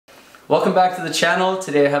Welcome back to the channel.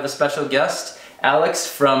 Today I have a special guest, Alex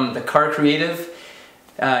from The Car Creative.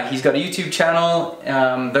 He's got a YouTube channel,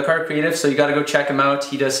 The Car Creative, so you gotta go check him out.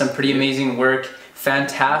 He does some pretty amazing work,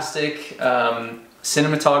 fantastic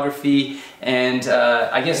cinematography, and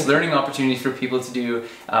I guess learning opportunities for people to do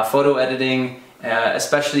photo editing,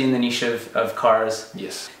 especially in the niche of cars.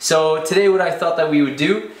 Yes. So today what I thought that we would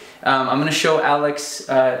do, I'm going to show Alex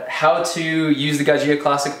how to use the Gaggia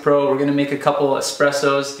Classic Pro. We're going to make a couple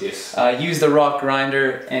espressos, yes. Use the rock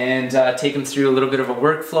grinder, and take him through a little bit of a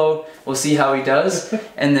workflow. We'll see how he does,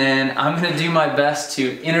 and then I'm going to do my best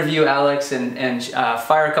to interview Alex and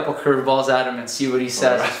fire a couple curveballs at him and see what he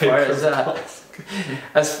says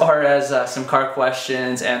as far as some car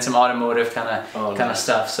questions and some automotive kind of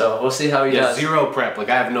stuff. So we'll see how he does. Zero prep. Like,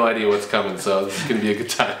 I have no idea what's coming, so this is gonna be a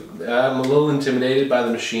good time. I'm a little intimidated by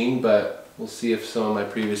the machine, but we'll see if some of my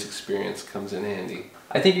previous experience comes in handy.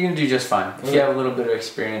 I think you're gonna do just fine if you have a little bit of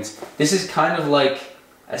experience. This is kind of like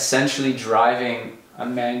essentially driving a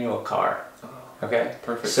manual car. Okay.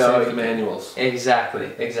 Perfect. So same with the manuals. Exactly.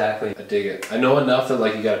 I dig it. I know enough that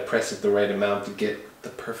like you gotta press it the right amount to get the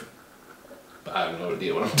perfect. I have no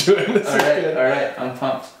idea what I'm doing. Alright, I'm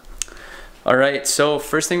pumped. Alright, so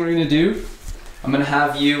first thing we're going to do, I'm going to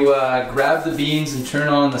have you grab the beans and turn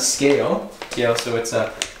on the scale. Yeah, so it's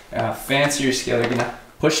a fancier scale. You're going to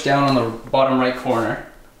push down on the bottom right corner.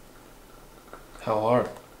 How hard?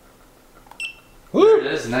 There it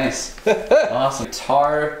is, nice. Awesome.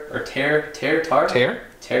 Tear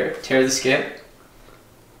the scale.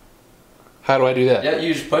 How do I do that? Yeah,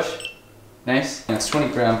 you just push. Nice. And it's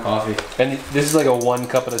 20 gram coffee. And this is like a 1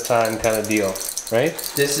 cup at a time kind of deal, right?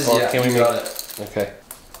 This is, or yeah, can we got it. Okay.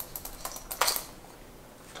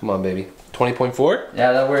 Come on, baby. 20.4?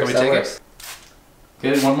 Yeah, that works. Can we take works. It?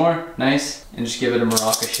 Good, one more. Nice. And just give it a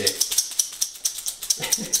maraca shake.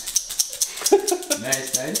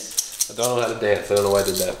 Nice. I don't know how to dance. I don't know why I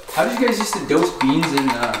did that. How did you guys used to dose beans in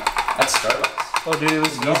at Starbucks? Oh, dude, it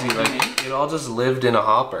was easy. Like, it all just lived in a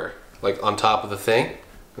hopper, like on top of the thing,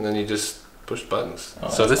 and then you just push buttons. Oh,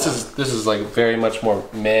 so this is like very much more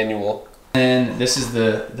manual. And this is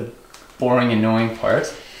the boring, annoying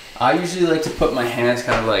part. I usually like to put my hands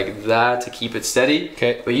kind of like that to keep it steady.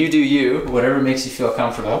 Okay. But you do you, whatever makes you feel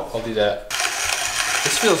comfortable. I'll do that.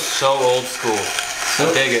 This feels so old school.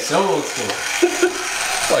 I dig it. So old school.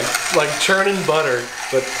 like churning butter,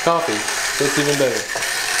 but coffee. That's even better.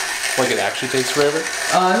 Like it actually takes forever?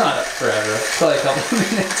 Not forever. Probably a couple of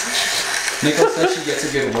minutes. Nicholas says she gets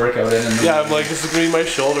a good workout in. Yeah, I'm like, this is gonna be my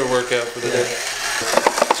shoulder workout for the day.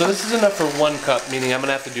 So this is enough for 1 cup, meaning I'm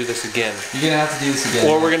gonna have to do this again. You're gonna have to do this again.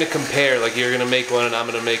 Or we're gonna compare, like you're gonna make one and I'm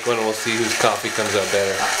gonna make one and we'll see whose coffee comes out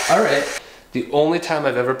better. Alright. The only time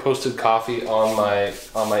I've ever posted coffee on my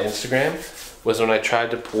Instagram was when I tried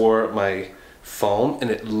to pour my foam and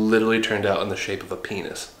it literally turned out in the shape of a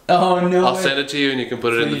penis. Oh no. I'll send it to you and you can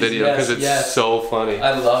put it in the video because it's so funny.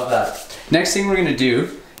 I love that. Next thing we're gonna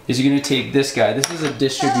do is you're going to take this guy. This is a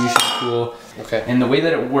distribution tool. Okay. And the way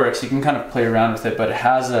that it works, you can kind of play around with it, but it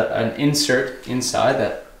has an insert inside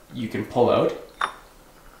that you can pull out.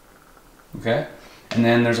 Okay. And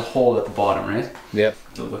then there's a hole at the bottom, right? Yep.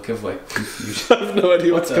 The look of like confusion. I have no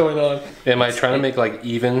idea what's going on. Am I trying to make like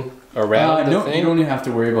even around the thing? You don't even have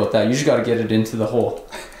to worry about that. You just got to get it into the hole.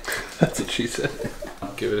 That's what she said.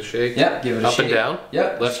 Give it a shake. Yeah, give it a shake. Up and down?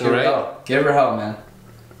 Yeah. Left and right? Give her hell, man.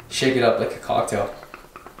 Shake it up like a cocktail.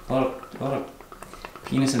 A lot of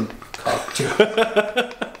penis and cock joke.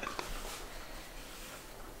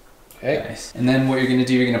 Okay. Nice. And then what you're gonna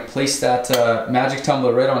do, you're gonna place that Magic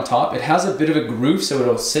Tumbler right on top. It has a bit of a groove, so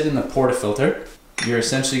it'll sit in the portafilter. You're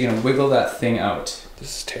essentially gonna wiggle that thing out.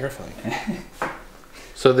 This is terrifying.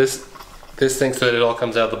 So this thing so that it all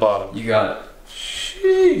comes out the bottom. You got it.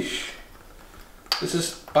 Sheesh. This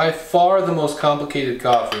is by far the most complicated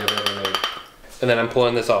coffee I've ever made. And then I'm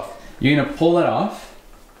pulling this off. You're gonna pull it off.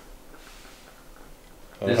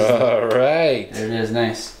 Alright. There it is,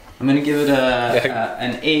 nice. I'm gonna give it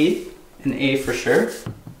an A for sure.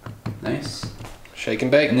 Nice. Shake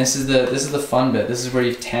and bake. And this is the fun bit. This is where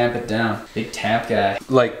you tamp it down. Big tamp guy.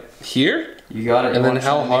 Like here? You got it. And then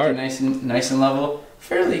how hard? Nice and level.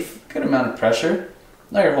 Fairly good amount of pressure.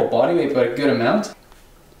 Not your whole body weight, but a good amount.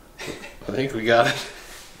 I think we got it.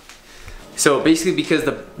 So basically, because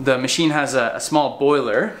the machine has a small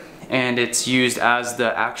boiler, and it's used as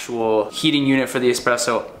the actual heating unit for the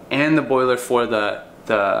espresso and the boiler for the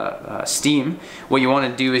steam, what you want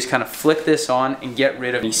to do is kind of flick this on and get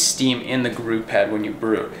rid of any steam in the group head when you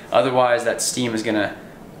brew. Otherwise, that steam is going to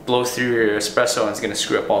blow through your espresso and it's going to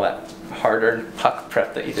screw up all that hard-earned puck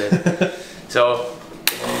prep that you did. So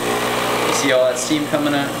you see all that steam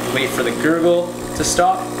coming out, you wait for the gurgle to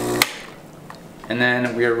stop, and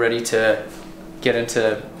then we're ready to get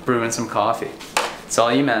into brewing some coffee. It's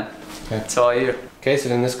all you, man. Okay. It's all you. Okay, so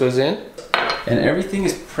then this goes in. And everything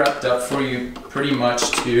is prepped up for you pretty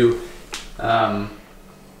much to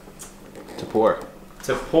pour.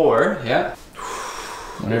 To pour, yeah.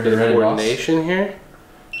 Whenever you're ready, coordination here.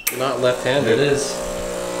 Not left-handed. There it is.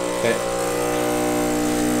 Okay.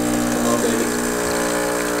 Come on, baby.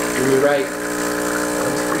 Do me right.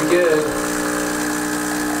 That's pretty good.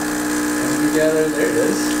 Come together. There it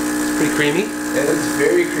is. It's pretty creamy. It looks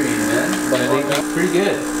very creamy, man. But I think pretty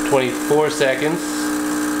good. 24 seconds,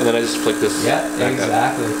 and then I just flick this. Yeah, back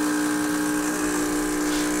exactly. up.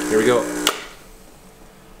 Here we go.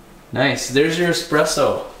 Nice. There's your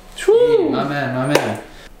espresso. Woo! Hey, my man, my man.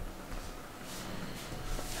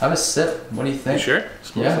 Have a sip. What do you think? You sure? It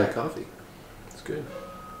smells Yeah. like coffee. It's good.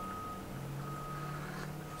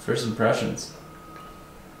 First impressions.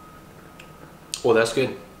 Well, that's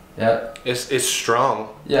good. Yeah. It's strong.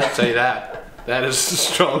 Yeah. I'll tell you that. That is a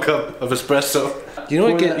strong cup of espresso. You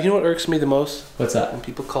know what? You know what irks me the most? What's that? When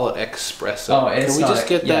people call it espresso. Oh, it's Can we not. just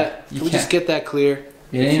get that? You Can we just get that clear?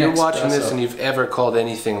 If you're watching this and you've ever called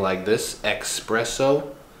anything like this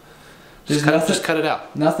espresso, just cut it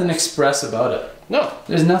out. Nothing express about it. No.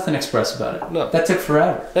 There's nothing express about it. No. That took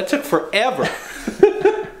forever. That took forever.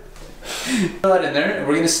 Put that in there, and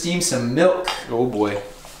we're gonna steam some milk. Oh boy.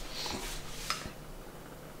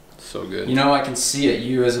 So good. You know, I can see it.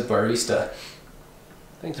 You as a barista.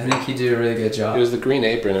 Thanks. I think you do a really good job. It was the green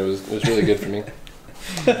apron. It was really good for me.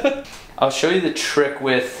 I'll show you the trick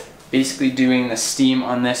with basically doing the steam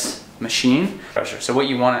on this machine. So what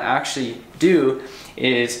you want to actually do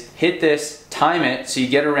is hit this, time it, so you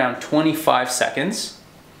get around 25 seconds.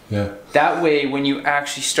 Yeah. That way, when you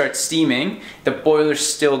actually start steaming, the boiler's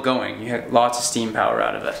still going. You get lots of steam power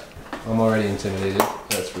out of it. I'm already intimidated.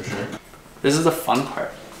 That's for sure. This is the fun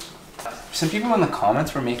part. Some people in the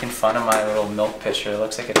comments were making fun of my little milk pitcher. It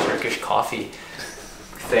looks like a Turkish coffee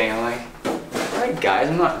thing. I'm like, alright guys,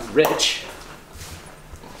 I'm not rich.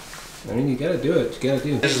 I mean, you gotta do it. You gotta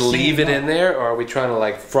do it. Just leave it in there, or are we trying to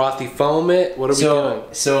like frothy foam it? What are we doing?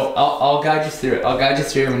 So I'll guide you through it. I'll guide you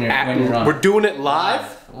through it when you're on. We're doing it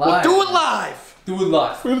live? Live. We'll do it live! Do it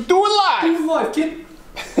live. We're gonna do it live! Do it live, kid.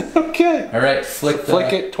 Okay. Alright,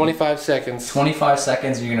 flick it, 25 seconds. 25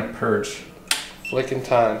 seconds, you're gonna purge. Flicking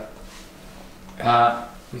time.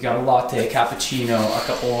 We got a latte, cappuccino, a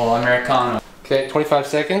couple Americano. Okay, 25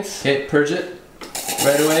 seconds. Okay, purge it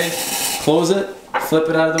right away. Close it. Flip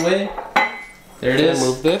it out of the way. There it is.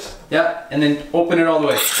 Move this. Yeah, and then open it all the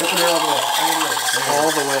way. Open it all the way.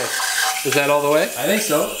 All the way. Is that all the way? I think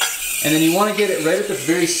so. And then you want to get it right at the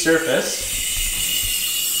very surface.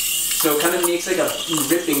 So it kind of makes like a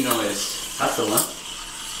ripping noise. That's the one.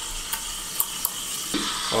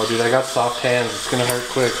 Oh dude, I got soft hands. It's gonna hurt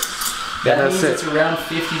quick. That means it's around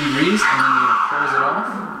 50 degrees, and then you're gonna close it off.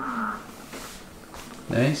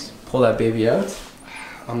 Nice. Pull that baby out.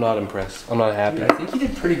 I'm not impressed. I'm not happy. Dude, I think you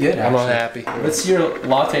did pretty good, actually. I'm not happy. Let's see your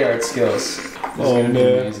latte art skills. Oh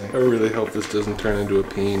man, I really hope this doesn't turn into a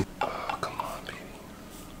peen. Oh, come on, baby.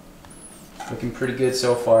 Looking pretty good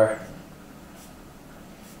so far.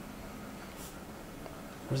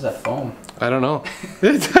 Where's that foam? I don't know.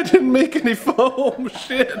 I didn't make any foam.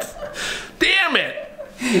 Shit. Damn it.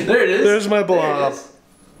 There it is. There's my blob.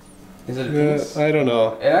 Is it a piece? I don't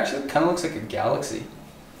know. It actually kind of looks like a galaxy.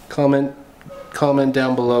 Comment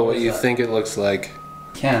down below what you think it looks like.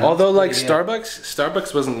 Can. Although like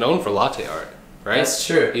Starbucks wasn't known for latte art, right? That's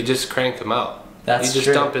true. You just crank them out. That's you just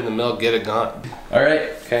true. dump in the milk, get it gone. All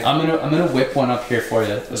right. Okay. I'm gonna whip one up here for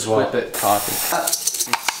you as well. Whip it. Coffee.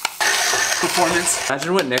 Performance.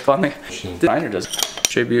 Imagine what Nick on the designer does.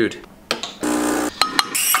 Tribute.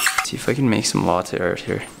 See if I can make some latte art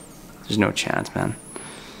here. There's no chance, man.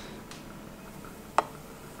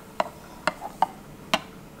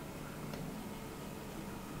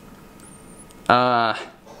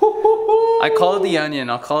 I call it the onion.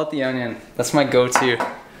 I'll call it the onion. That's my go-to.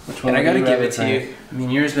 Which one? And I gotta give it to you. I mean,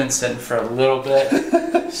 yours been sitting for a little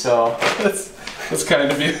bit, so that's kind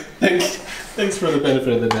of you. Thanks for the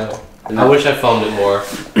benefit of the doubt. I wish I foamed it more,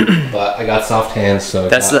 but I got soft hands, so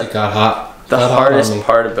it got hot. The hardest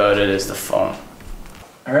part about it is the foam.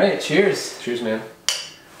 All right, cheers. Cheers, man. I'm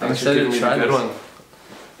Thanks for excited giving to me try the good this. one.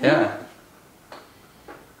 Yeah.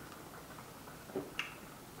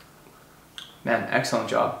 Man, excellent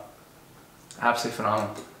job. Absolutely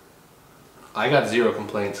phenomenal. I got zero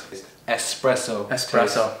complaints. Espresso.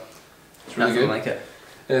 Espresso. It's really Nothing good. like it.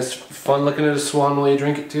 And it's fun looking at a swan while you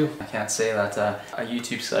drink it too. I can't say that a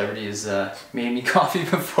YouTube celebrity has made me coffee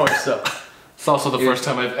before, so. It's also the first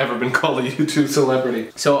time I've ever been called a YouTube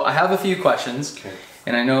celebrity. So I have a few questions, Okay.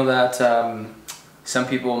 and I know that some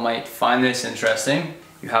people might find this interesting.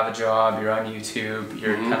 You have a job, you're on YouTube,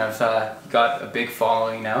 you're kind of got a big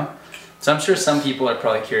following now. So I'm sure some people are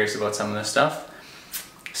probably curious about some of this stuff.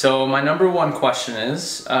 So my number one question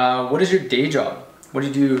is, what is your day job? What do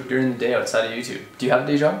you do during the day outside of YouTube? Do you have a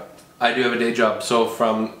day job? I do have a day job. So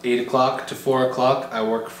from 8 o'clock to 4 o'clock, I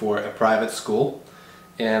work for a private school.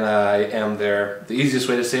 And I am their, the easiest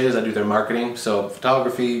way to say it is I do their marketing. So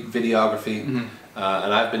photography, videography, and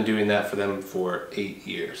I've been doing that for them for 8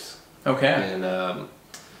 years. Okay. And,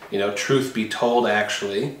 you know, truth be told,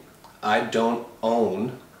 actually, I don't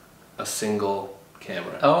own a single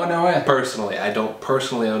camera. Oh, no way. Personally, I don't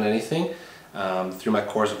personally own anything. Through my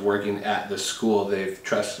course of working at the school, they've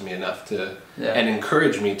trusted me enough to and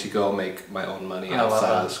encouraged me to go make my own money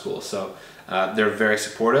outside of the school. So they're very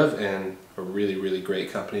supportive and a really, really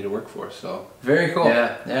great company to work for. So very cool.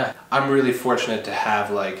 Yeah. I'm really fortunate to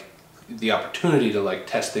have like the opportunity to like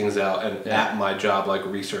test things out and at my job like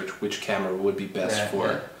research which camera would be best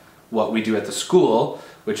for what we do at the school,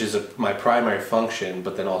 which is my primary function.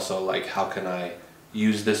 But then also like how can I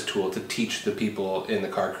use this tool to teach the people in the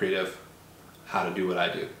car creative how to do what I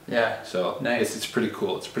do. Yeah. So nice. It's pretty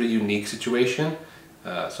cool. It's a pretty unique situation.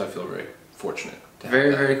 So I feel very fortunate.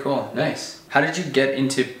 Very cool. Nice. How did you get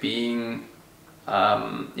into being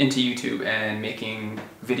into YouTube and making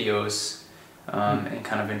videos and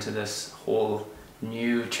kind of into this whole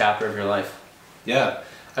new chapter of your life? Yeah.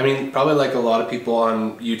 I mean, probably like a lot of people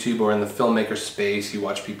on YouTube or in the filmmaker space, you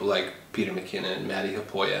watch people like Peter McKinnon, Matty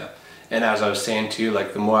Hapoya. And as I was saying too,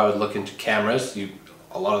 like the more I would look into cameras,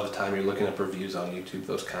 a lot of the time you're looking up reviews on YouTube,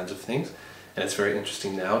 those kinds of things. And it's very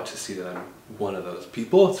interesting now to see that I'm one of those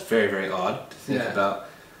people. It's very, very odd to think about.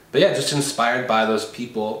 But yeah, just inspired by those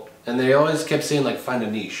people. And they always kept saying like find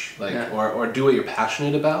a niche, like or do what you're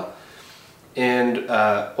passionate about. And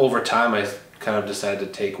over time I kind of decided to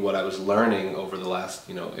take what I was learning over the last,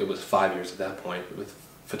 you know, it was 5 years at that point with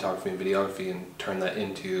photography and videography and turn that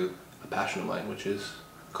into a passion of mine, which is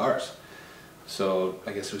cars. So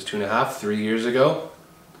I guess it was 2.5, 3 years ago.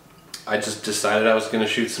 I just decided I was going to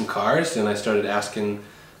shoot some cars, and I started asking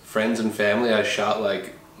friends and family. I shot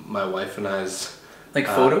like my wife and I's like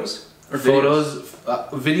photos or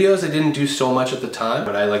videos. I didn't do so much at the time,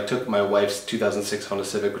 but I like took my wife's 2006 Honda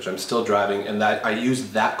Civic, which I'm still driving, and that I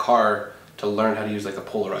used that car to learn how to use like a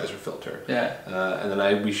polarizer filter. Yeah. And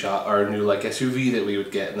then we shot our new like SUV that we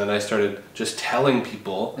would get, and then I started just telling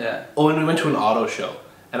people. Yeah. Oh, and we went to an auto show,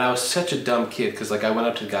 and I was such a dumb kid because like I went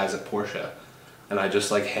up to guys at Porsche. And I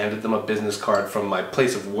just like handed them a business card from my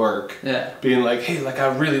place of work, being like, "Hey, like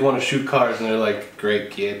I really want to shoot cars," and they're like,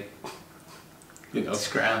 "Great kid," you know.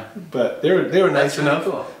 Scram. But they were nice enough.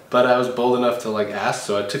 Cool. But I was bold enough to like ask,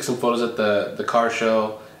 so I took some photos at the car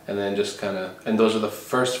show, and then just kind of, and those are the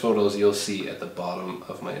first photos you'll see at the bottom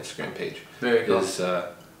of my Instagram page. Very cool. Is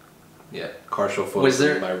car show photos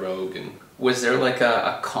of my Rogue and. Was there like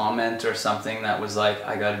a comment or something that was like,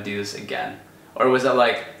 "I got to do this again," or was it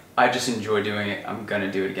like? I just enjoy doing it, I'm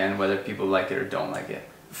gonna do it again, whether people like it or don't like it?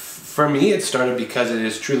 For me, it started because it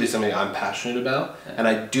is truly something I'm passionate about, and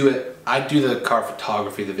I do the car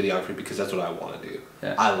photography, the videography, because that's what I want to do.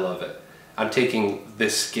 I love it. I'm taking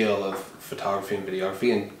this skill of photography and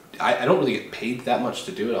videography, and I don't really get paid that much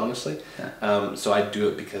to do it, honestly. So I do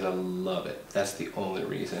it because I love it. That's the only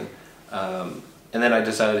reason. And then I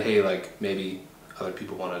decided, hey, like maybe other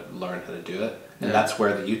people want to learn how to do it, and that's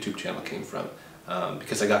where the YouTube channel came from.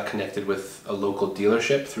 Because I got connected with a local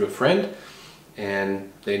dealership through a friend,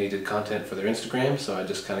 and they needed content for their Instagram, so I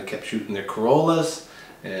just kind of kept shooting their Corollas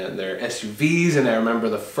and their SUVs. And I remember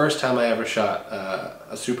the first time I ever shot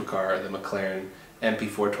a supercar, the McLaren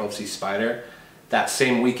MP412C Spider. That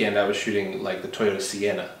same weekend I was shooting like the Toyota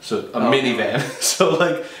Sienna, so a minivan. So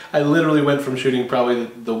like I literally went from shooting probably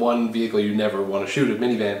the one vehicle you never want to shoot, a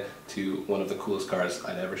minivan, to one of the coolest cars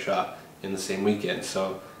I'd ever shot in the same weekend.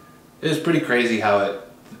 So it was pretty crazy how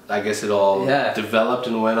I guess it all developed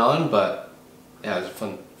and went on, but yeah, it was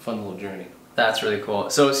a fun little journey. That's really cool.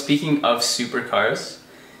 So speaking of supercars,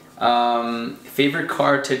 favorite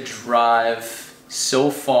car to drive so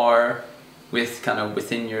far with kind of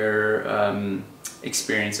within your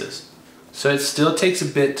experiences? So it still takes a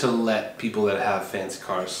bit to let people that have fancy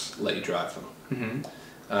cars let you drive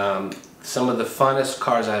them. Some of the funnest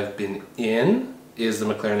cars I've been in is the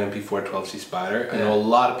McLaren MP412C Spider. I know a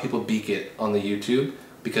lot of people beak it on the YouTube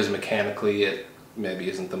because mechanically it maybe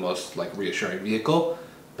isn't the most like reassuring vehicle,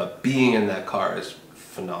 but being in that car is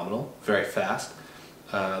phenomenal, very fast.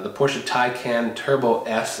 The Porsche Taycan Turbo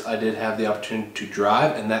S I did have the opportunity to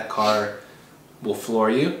drive, and that car will floor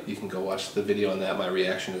you. You can go watch the video on that. My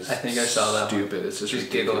reaction is I think I saw that stupid. It's just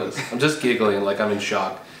ridiculous. I'm just giggling like I'm in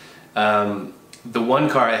shock. The one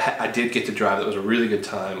car I did get to drive that was a really good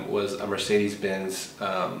time was a Mercedes-Benz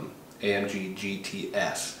AMG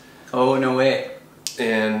GTS. Oh, no way.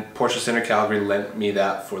 And Porsche Center Calgary lent me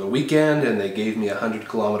that for the weekend, and they gave me a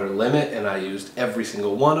 100-kilometer limit, and I used every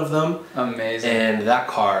single one of them. Amazing. And that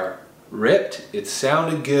car ripped. It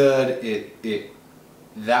sounded good.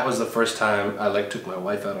 That was the first time I like took my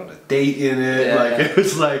wife out on a date in it. Yeah, like it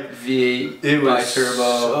was like V8 it was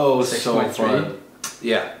turbo, so fun.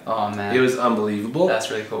 Yeah. Oh man. It was unbelievable. That's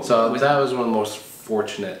really cool. So that was one of the most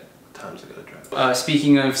fortunate times I got to drive.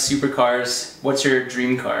 Speaking of supercars, what's your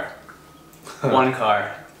dream car? One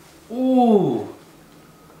car. Ooh,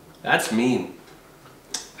 that's mean.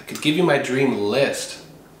 I could give you my dream list,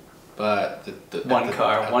 but one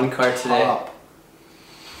car today.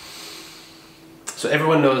 So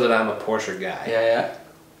everyone knows that I'm a Porsche guy. Yeah, yeah.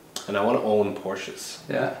 And I want to own Porsches.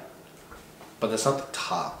 Yeah. But that's not the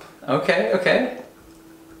top. Okay, okay.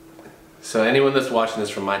 So anyone that's watching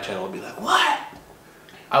this from my channel will be like, what?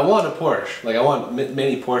 I want a Porsche. Like I want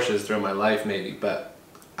many Porsches throughout my life maybe, but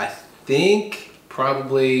I think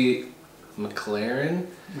probably McLaren.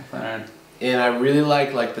 And I really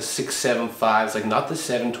like the 675s, like not the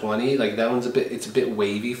 720, like that one's it's a bit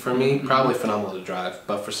wavy for me, probably phenomenal to drive,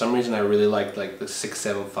 but for some reason I really like the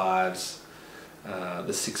 675s,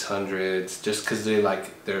 the 600s, just because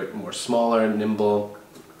they're more smaller and nimble,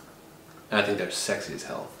 and I think they're sexy as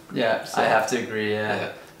hell. Yeah, so, I have to agree,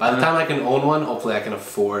 yeah. By the time I can own one, hopefully I can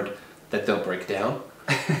afford that they'll break down.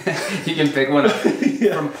 You can pick one up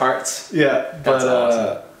from parts. Yeah, but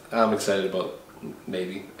awesome. I'm excited about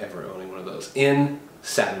maybe ever owning one of those in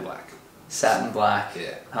satin black. Satin black.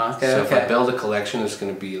 Yeah. Okay. So if I build a collection, it's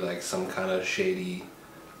gonna be like some kind of shady.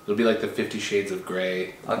 It'll be like the 50 Shades of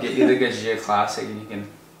Grey. I'll get you the Gaggia Classic, and you can.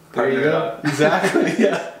 There you go. Exactly.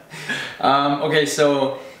 Yeah. Okay,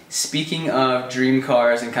 so speaking of dream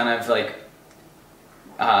cars and kind of like,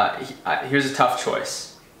 here's a tough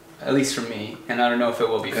choice, at least for me, and I don't know if it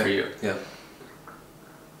will be for you. Yeah.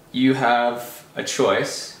 You have a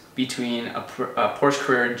choice between a Porsche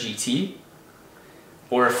Carrera GT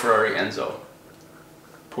or a Ferrari Enzo.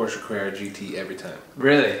 Porsche Carrera GT every time.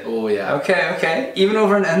 Really? Oh yeah. Okay, okay. Even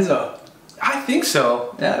over an Enzo? I think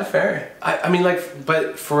so. Yeah, fair. I mean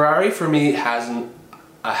but Ferrari for me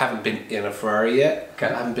I haven't been in a Ferrari yet. Okay.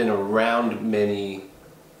 I haven't been around many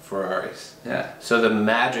Ferraris. Yeah. So the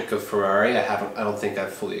magic of Ferrari I don't think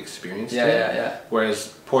I've fully experienced yet. Yeah.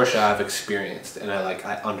 Whereas Porsche I've experienced, and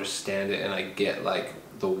I understand it, and I get like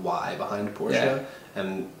the why behind Porsche,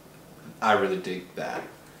 and I really dig that.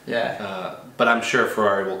 Yeah. But I'm sure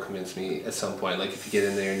Ferrari will convince me at some point. Like if you get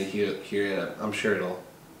in there and you hear it, I'm sure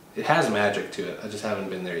it has magic to it. I just haven't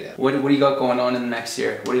been there yet. What do you got going on in the next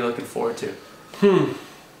year? What are you looking forward to?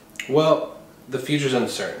 Well, the future's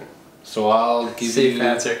uncertain, so I'll give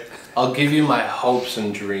answer. I'll give you my hopes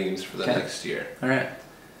and dreams for the next year. All right.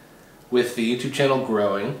 With the YouTube channel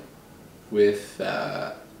growing, with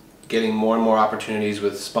getting more and more opportunities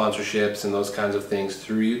with sponsorships and those kinds of things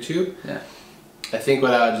through YouTube. Yeah. I think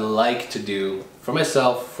what I would like to do for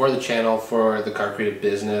myself, for the channel, for the car creative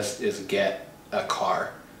business is get a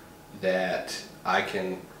car that I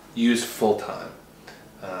can use full time.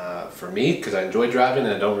 For me, because I enjoy driving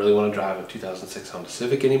and I don't really want to drive a 2006 Honda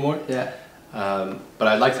Civic anymore. Yeah. But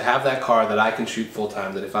I'd like to have that car that I can shoot full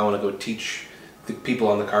time, that if I want to go teach the people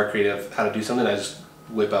on the car creative how to do something, I just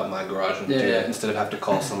whip out my garage and do it instead of have to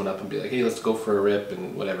call someone up and be like, hey, let's go for a rip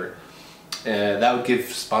and whatever. And that would give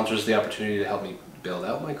sponsors the opportunity to help me build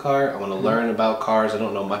out my car. I want to learn about cars. I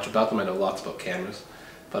don't know much about them. I know lots about cameras,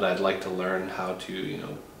 but I'd like to learn how to,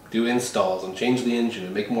 do installs and change the engine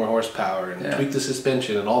and make more horsepower and tweak the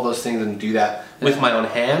suspension and all those things, and do that with my own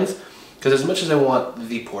hands. Because as much as I want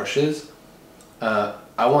the Porsches,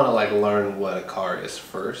 I want to learn what a car is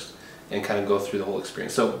first and kind of go through the whole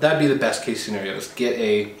experience. So that'd be the best case scenario, is get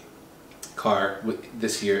a car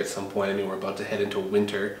this year at some point. I mean, we're about to head into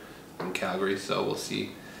winter in Calgary, so we'll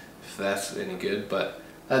see if that's any good, but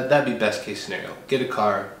that'd be best case scenario. Get a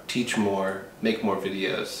car, teach more, make more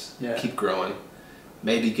videos, keep growing,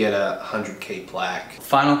 maybe get a 100K plaque.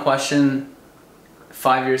 Final question,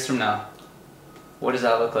 5 years from now, what does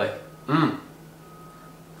that look like?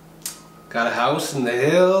 Got a house in the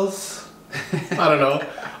hills. I don't know.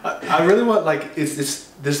 I really want it's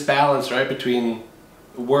this balance, right, between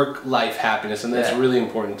work-life happiness, and that's really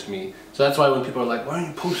important to me. So that's why when people are like, why aren't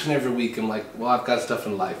you posting every week? I'm like, well, I've got stuff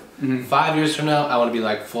in life. 5 years from now, I want to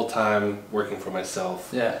be full-time working for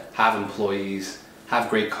myself, have employees, have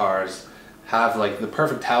great cars, have the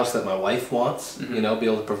perfect house that my wife wants, be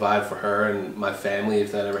able to provide for her and my family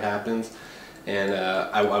if that ever happens. And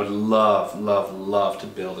I would love to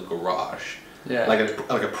build a garage Yeah.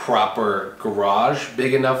 Like a proper garage,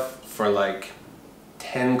 big enough for like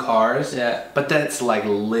 10 cars. Yeah. But that's like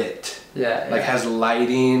lit. Yeah. Like has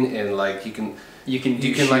lighting and like you can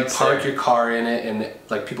like park your car in it, and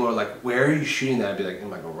like people are like, where are you shooting that? I'd be like, in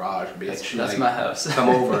my garage, bitch. That's like, my house. Come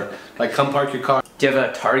over. Like come park your car. Do you have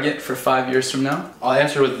a target for 5 years from now? I'll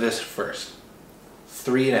answer with this first.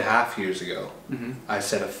 3.5 years ago, I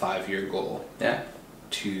set a 5-year goal. Yeah.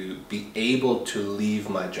 To be able to leave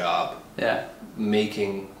my job. Yeah.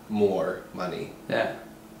 Making more money. Yeah.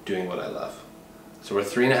 Doing what I love. So we're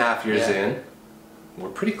 3.5 years in. We're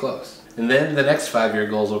pretty close. And then the next 5-year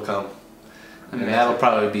goals will come. Amazing. And that'll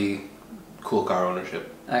probably be cool car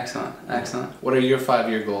ownership. Excellent, excellent. What are your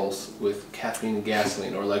 5-year goals with caffeine and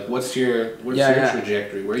gasoline, or like what's your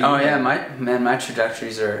trajectory? Where are you going? my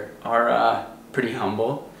trajectories are pretty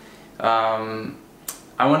humble. I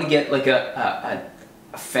want to get like a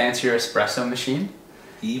fancier espresso machine.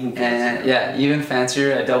 Even fancier. And yeah, even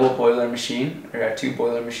fancier, a double boiler machine or a 2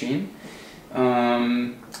 boiler machine,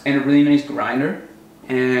 and a really nice grinder,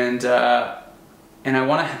 and I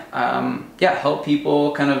want to help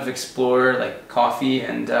people kind of explore like coffee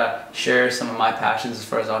and share some of my passions as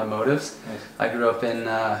far as automotives. Nice. I grew up in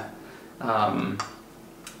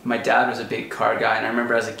my dad was a big car guy, and I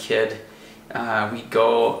remember as a kid we'd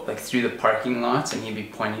go like through the parking lots and he'd be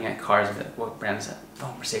pointing at cars and be like, what brand is that?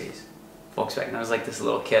 Oh, Mercedes, Volkswagen. I was like this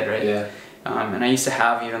little kid, right? Yeah. And I used to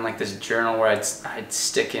have even like this journal where I'd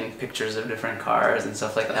stick in pictures of different cars and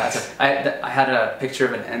stuff like that. So I had a picture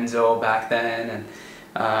of an Enzo back then,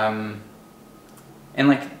 and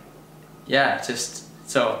like, yeah, just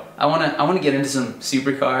so I want to get into some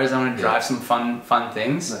supercars. I want to drive some fun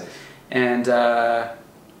things. Nice. And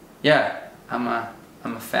yeah, I'm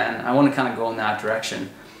a fan. I want to kind of go in that direction.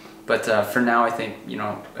 But for now, I think, you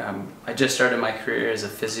know, I just started my career as a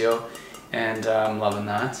physio, and I'm loving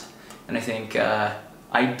that. And I think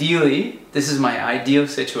ideally, this is my ideal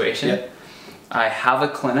situation. Yep. I have a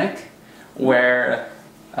clinic where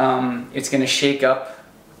it's going to shake up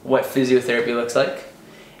what physiotherapy looks like.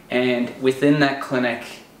 And within that clinic,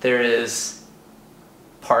 there is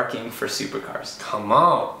parking for supercars. Come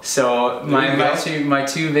on! So my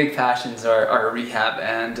two big passions are rehab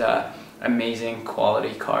and amazing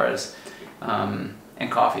quality cars and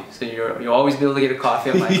coffee. So you'll always be able to get a coffee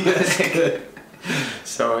at my clinic.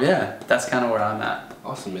 So yeah, that's kind of where I'm at.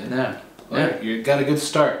 Awesome, man. Yeah. Well, you got a good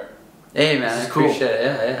start. Hey man, I appreciate it.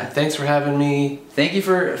 Yeah. Thanks for having me. Thank you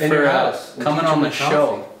for coming on the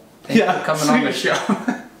show. Thank you for coming on the show.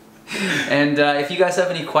 And if you guys have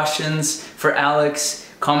any questions for Alex,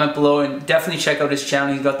 comment below, and definitely check out his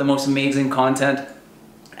channel. He's got the most amazing content,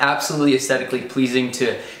 absolutely aesthetically pleasing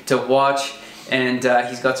to watch. And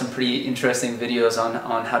he's got some pretty interesting videos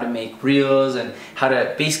on how to make reels and how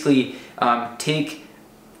to basically take,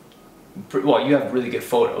 well, you have really good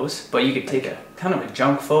photos, but you could take a kind of a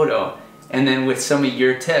junk photo and then with some of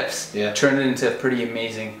your tips, turn it into pretty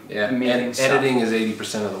amazing, amazing stuff. Editing is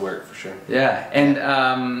 80% of the work for sure. Yeah,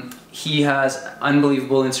 and he has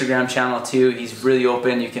unbelievable Instagram channel too. He's really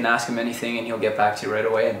open. You can ask him anything and he'll get back to you right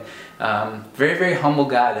away. And very, very humble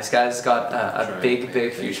guy. This guy's got a big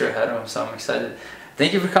future ahead of him, so I'm excited.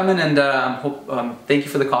 Thank you for coming, and thank you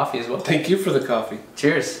for the coffee as well. Thank you for the coffee.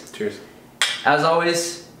 Cheers. Cheers. As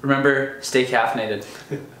always, remember, stay caffeinated.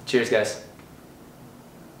 Cheers, guys.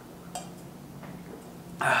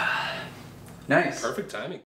 Nice. Perfect timing.